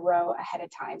ducks in a row ahead of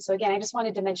time. So again, I just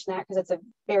wanted to mention that because it's a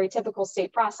very typical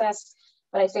state process,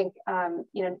 but I think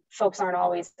folks aren't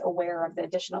always aware of the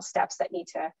additional steps that need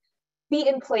to be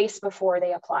in place before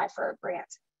they apply for a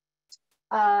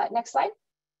grant. Next slide.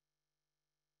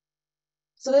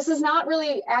 So this is not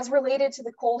really as related to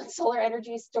the coal and solar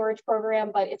energy storage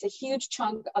program, but it's a huge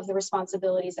chunk of the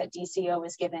responsibilities that DCO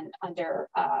is given under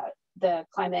the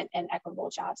Climate and Equitable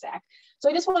Jobs Act. So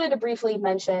I just wanted to briefly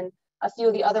mention a few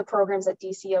of the other programs that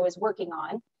DCO is working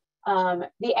on.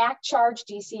 The Act charged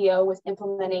DCO with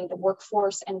implementing the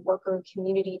workforce and worker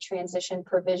community transition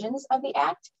provisions of the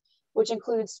Act, which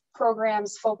includes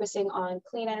programs focusing on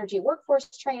clean energy workforce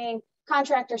training,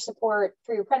 contractor support,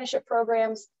 pre-apprenticeship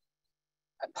programs,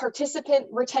 participant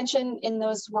retention in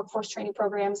those workforce training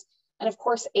programs, and of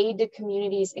course, aid to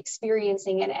communities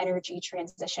experiencing an energy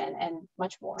transition and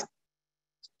much more.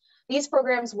 These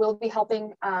programs will be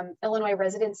helping Illinois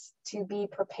residents to be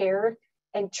prepared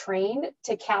and trained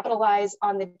to capitalize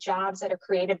on the jobs that are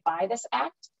created by this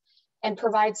act and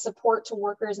provide support to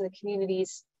workers in the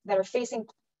communities that are facing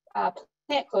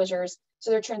plant closures,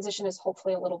 so their transition is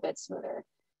hopefully a little bit smoother.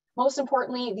 Most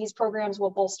importantly, these programs will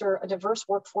bolster a diverse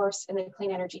workforce in the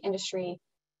clean energy industry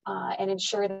and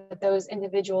ensure that those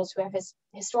individuals who have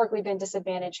historically been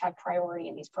disadvantaged have priority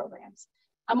in these programs.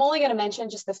 I'm only going to mention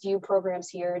just a few programs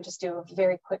here and just do a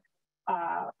very quick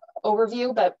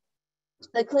overview, but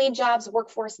the Clean Jobs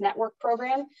Workforce Network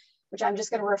Program, which I'm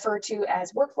just going to refer to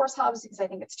as Workforce Hubs because I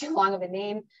think it's too long of a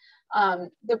name.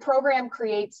 The program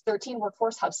creates 13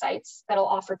 workforce hub sites that'll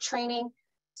offer training,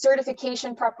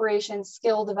 certification preparation,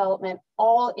 skill development,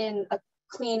 all in a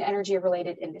clean energy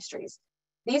related industries.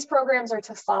 These programs are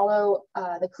to follow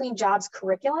the Clean Jobs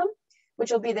curriculum,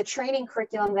 which will be the training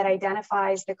curriculum that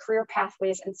identifies the career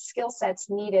pathways and skill sets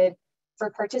needed for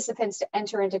participants to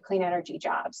enter into clean energy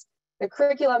jobs. The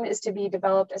curriculum is to be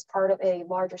developed as part of a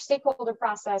larger stakeholder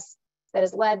process that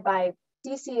is led by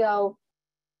DCO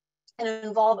and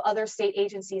involve other state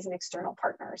agencies and external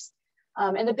partners.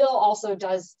 And the bill also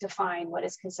does define what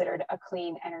is considered a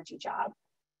clean energy job.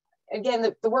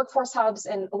 Again, the workforce hubs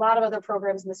and a lot of other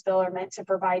programs in this bill are meant to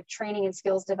provide training and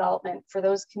skills development for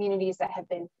those communities that have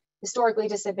been historically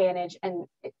disadvantaged, and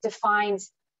it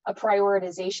defines a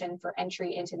prioritization for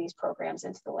entry into these programs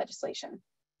into the legislation.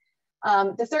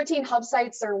 The 13 hub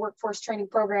sites or workforce training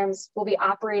programs will be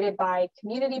operated by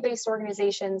community-based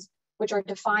organizations, which are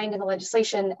defined in the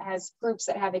legislation as groups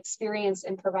that have experience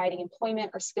in providing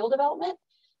employment or skill development.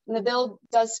 And the bill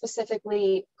does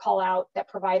specifically call out that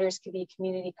providers could be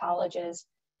community colleges,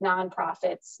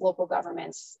 nonprofits, local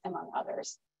governments, among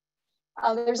others.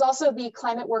 There's also the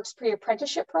Climate Works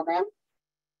Pre-Apprenticeship Program.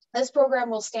 This program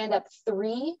will stand up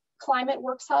 3 Climate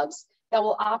Works hubs that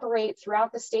will operate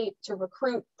throughout the state to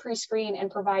recruit, pre-screen,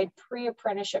 and provide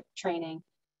pre-apprenticeship training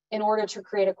in order to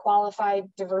create a qualified,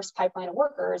 diverse pipeline of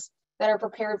workers that are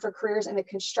prepared for careers in the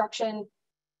construction,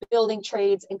 building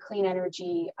trades, and clean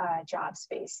energy job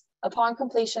space. Upon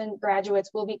completion,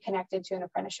 graduates will be connected to an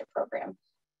apprenticeship program.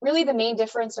 Really the main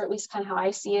difference, or at least kind of how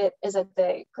I see it, is that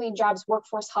the Clean Jobs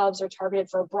Workforce Hubs are targeted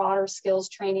for broader skills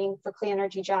training for clean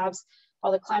energy jobs,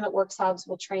 while the Climate Works Hubs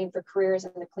will train for careers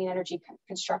in the clean energy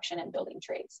construction and building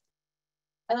trades.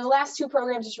 And then the last two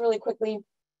programs, just really quickly,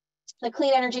 the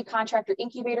Clean Energy Contractor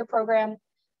Incubator Program,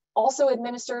 also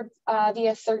administered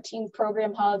via 13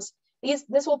 program hubs.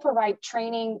 This will provide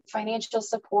training, financial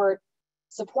support,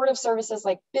 supportive services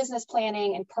like business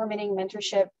planning and permitting,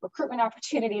 mentorship, recruitment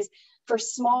opportunities for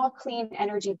small clean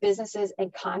energy businesses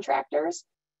and contractors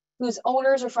whose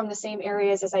owners are from the same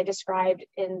areas as I described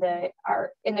in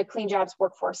the Clean Jobs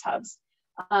Workforce Hubs,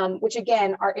 which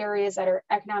again are areas that are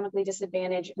economically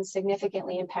disadvantaged and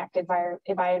significantly impacted by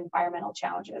environmental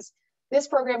challenges. This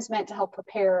program is meant to help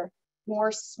prepare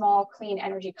more small clean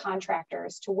energy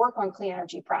contractors to work on clean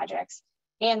energy projects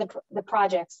and the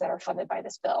projects that are funded by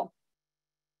this bill.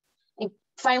 And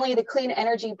finally, the Clean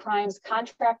Energy Primes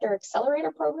Contractor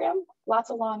Accelerator Program,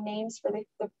 lots of long names for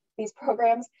these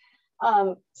programs,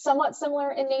 somewhat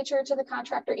similar in nature to the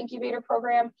Contractor Incubator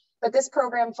Program, but this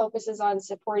program focuses on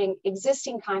supporting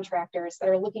existing contractors that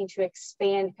are looking to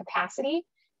expand capacity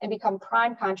and become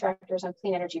prime contractors on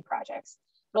clean energy projects.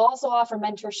 It'll also offer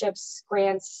mentorships,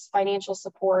 grants, financial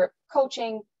support,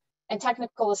 coaching, and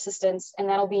technical assistance, and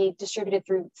that'll be distributed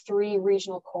through 3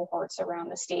 regional cohorts around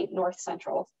the state, North,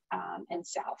 Central, and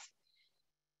South.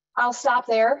 I'll stop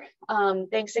there.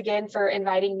 Thanks again for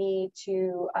inviting me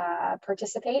to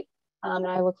participate, and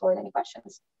I look forward to any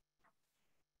questions.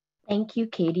 Thank you,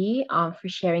 Katie, for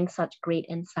sharing such great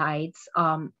insights.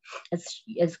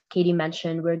 As Katie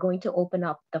mentioned, we're going to open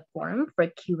up the forum for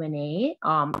Q&A.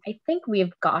 I think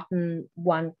we've gotten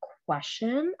one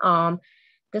question.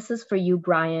 This is for you,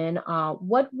 Brian.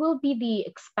 What will be the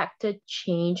expected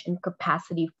change in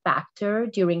capacity factor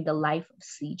during the life of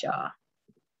CJA?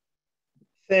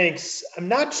 Thanks. I'm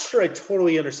not sure I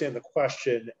totally understand the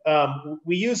question.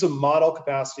 We use a model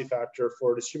capacity factor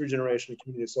for distributed generation and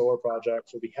community solar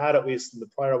projects, or we had at least in the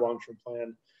prior long-term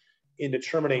plan, in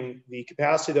determining the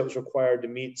capacity that was required to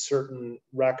meet certain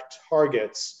REC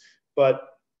targets. But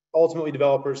ultimately,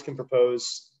 developers can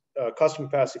propose custom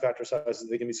capacity factor sizes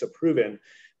that can be so proven.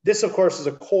 This, of course, is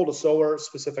a coal to solar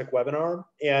specific webinar,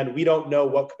 and we don't know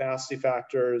what capacity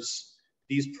factors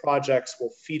these projects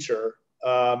will feature.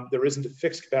 There isn't a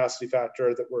fixed capacity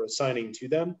factor that we're assigning to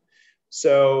them.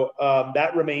 So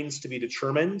that remains to be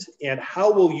determined. And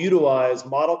how we'll utilize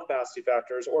model capacity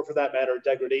factors, or for that matter,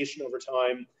 degradation over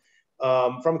time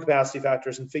from capacity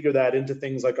factors, and figure that into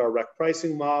things like our REC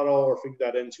pricing model, or figure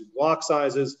that into block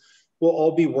sizes, will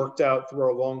all be worked out through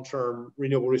our long-term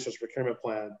renewable resource procurement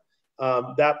plan.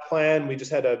 That plan, we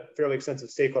just had a fairly extensive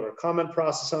stakeholder comment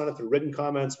process on it through written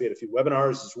comments. We had a few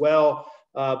webinars as well.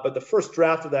 But the first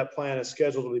draft of that plan is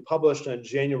scheduled to be published on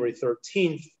January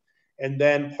 13th, and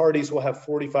then parties will have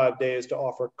 45 days to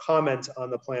offer comment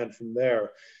on the plan from there.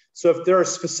 So if there are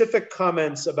specific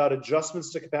comments about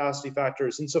adjustments to capacity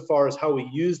factors insofar as how we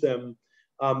use them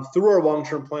through our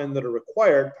long-term plan that are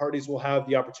required, parties will have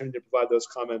the opportunity to provide those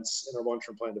comments in our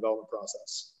long-term plan development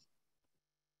process.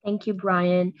 Thank you,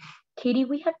 Brian. Katie,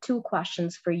 we have 2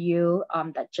 questions for you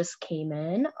that just came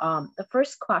in. The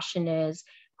first question is,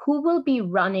 who will be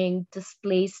running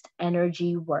Displaced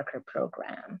Energy Worker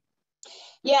Program?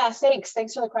 Yeah, thanks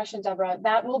for the question, Deborah.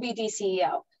 That will be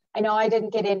DCEO. I know I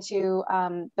didn't get into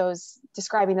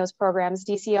describing those programs.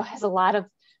 DCEO has a lot of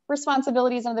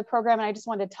responsibilities under the program, and I just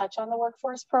wanted to touch on the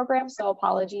workforce program, so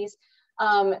apologies.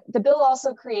 The bill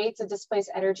also creates a Displaced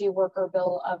Energy Worker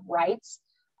Bill of Rights,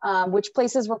 which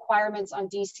places requirements on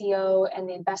DCO and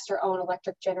the investor-owned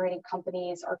electric generating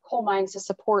companies or coal mines to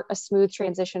support a smooth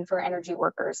transition for energy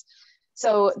workers.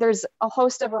 So there's a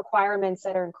host of requirements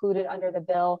that are included under the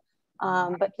bill,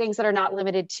 but things that are not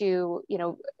limited to,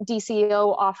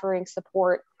 DCO offering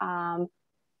support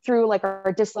through like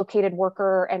our dislocated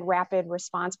worker and rapid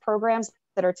response programs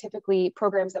that are typically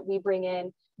programs that we bring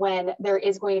in when there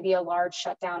is going to be a large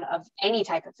shutdown of any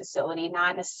type of facility,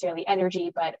 not necessarily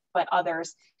energy, but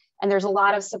others. And there's a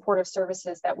lot of supportive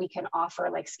services that we can offer,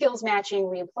 like skills matching,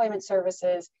 reemployment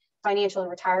services, financial and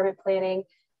retirement planning.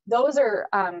 Those are,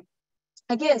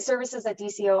 again, services that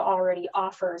DCO already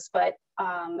offers, but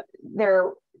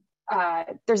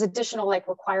there's additional like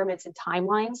requirements and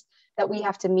timelines that we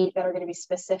have to meet that are going to be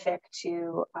specific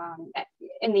to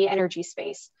in the energy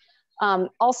space.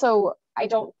 Also, I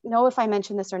don't know if I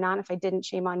mentioned this or not. If I didn't,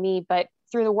 shame on me, but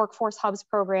through the Workforce Hubs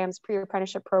programs,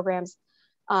 pre-apprenticeship programs,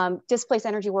 displaced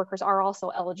energy workers are also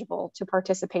eligible to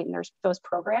participate in those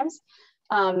programs.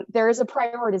 There is a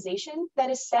prioritization that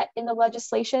is set in the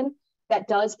legislation that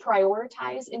does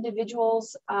prioritize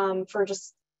individuals for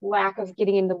just lack of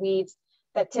getting in the weeds.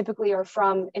 that typically are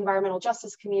from environmental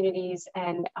justice communities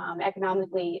and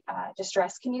economically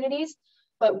distressed communities,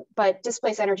 but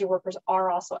displaced energy workers are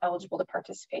also eligible to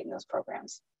participate in those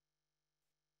programs.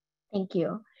 Thank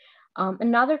you.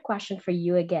 Another question for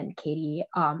you again, Katie.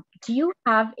 Do you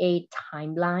have a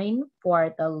timeline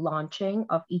for the launching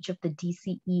of each of the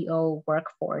DCEO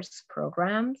workforce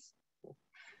programs?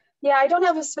 Yeah, I don't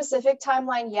have a specific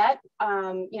timeline yet.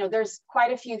 There's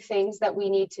quite a few things that we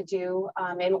need to do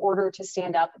in order to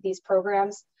stand up these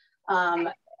programs.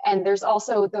 And there's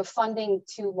also the funding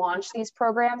to launch these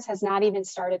programs has not even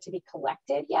started to be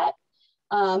collected yet.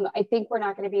 I think we're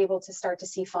not going to be able to start to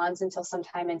see funds until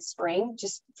sometime in spring,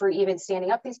 just for even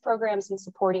standing up these programs and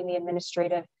supporting the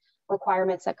administrative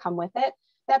requirements that come with it.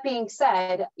 That being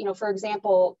said, for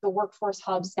example, the Workforce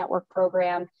Hubs Network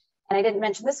program, and I didn't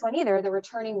mention this one either, the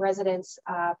Returning Residents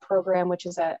program, which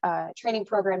is a training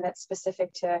program that's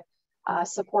specific to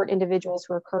support individuals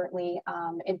who are currently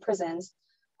in prisons.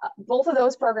 Both of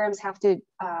those programs have to,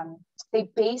 they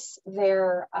base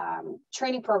their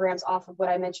training programs off of what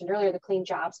I mentioned earlier, the Clean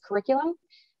Jobs curriculum,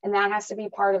 and that has to be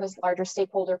part of a larger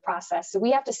stakeholder process. So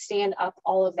we have to stand up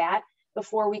all of that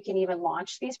before we can even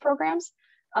launch these programs.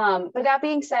 But that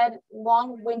being said,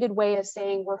 long-winded way of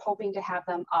saying we're hoping to have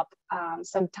them up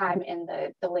sometime in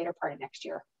the later part of next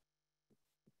year.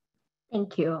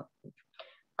 Thank you.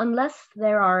 Unless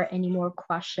there are any more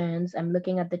questions, I'm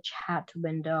looking at the chat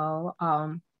window.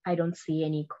 I don't see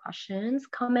any questions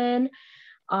come in.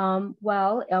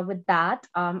 With that,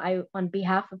 on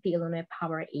behalf of the Illinois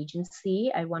Power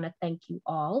Agency, I want to thank you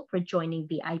all for joining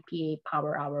the IPA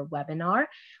Power Hour webinar.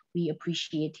 We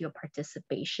appreciate your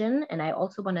participation. And I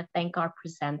also want to thank our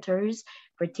presenters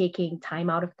for taking time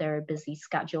out of their busy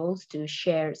schedules to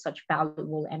share such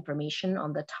valuable information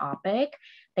on the topic.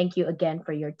 Thank you again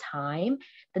for your time.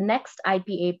 The next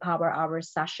IPA Power Hour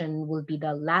session will be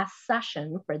the last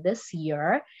session for this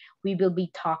year. We will be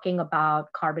talking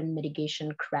about carbon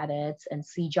mitigation credits and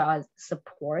CJA's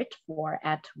support for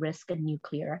at-risk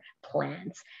nuclear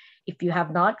plants. If you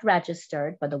have not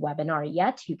registered for the webinar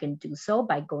yet, you can do so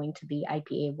by going to the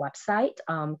IPA website,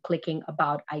 clicking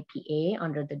About IPA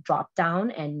under the drop-down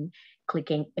and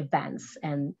clicking Events,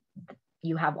 and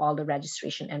you have all the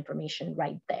registration information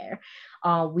right there.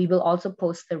 We will also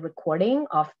post the recording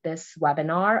of this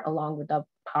webinar along with the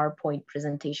PowerPoint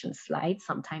presentation slides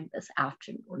sometime this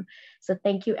afternoon. So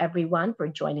thank you everyone for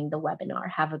joining the webinar.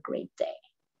 Have a great day.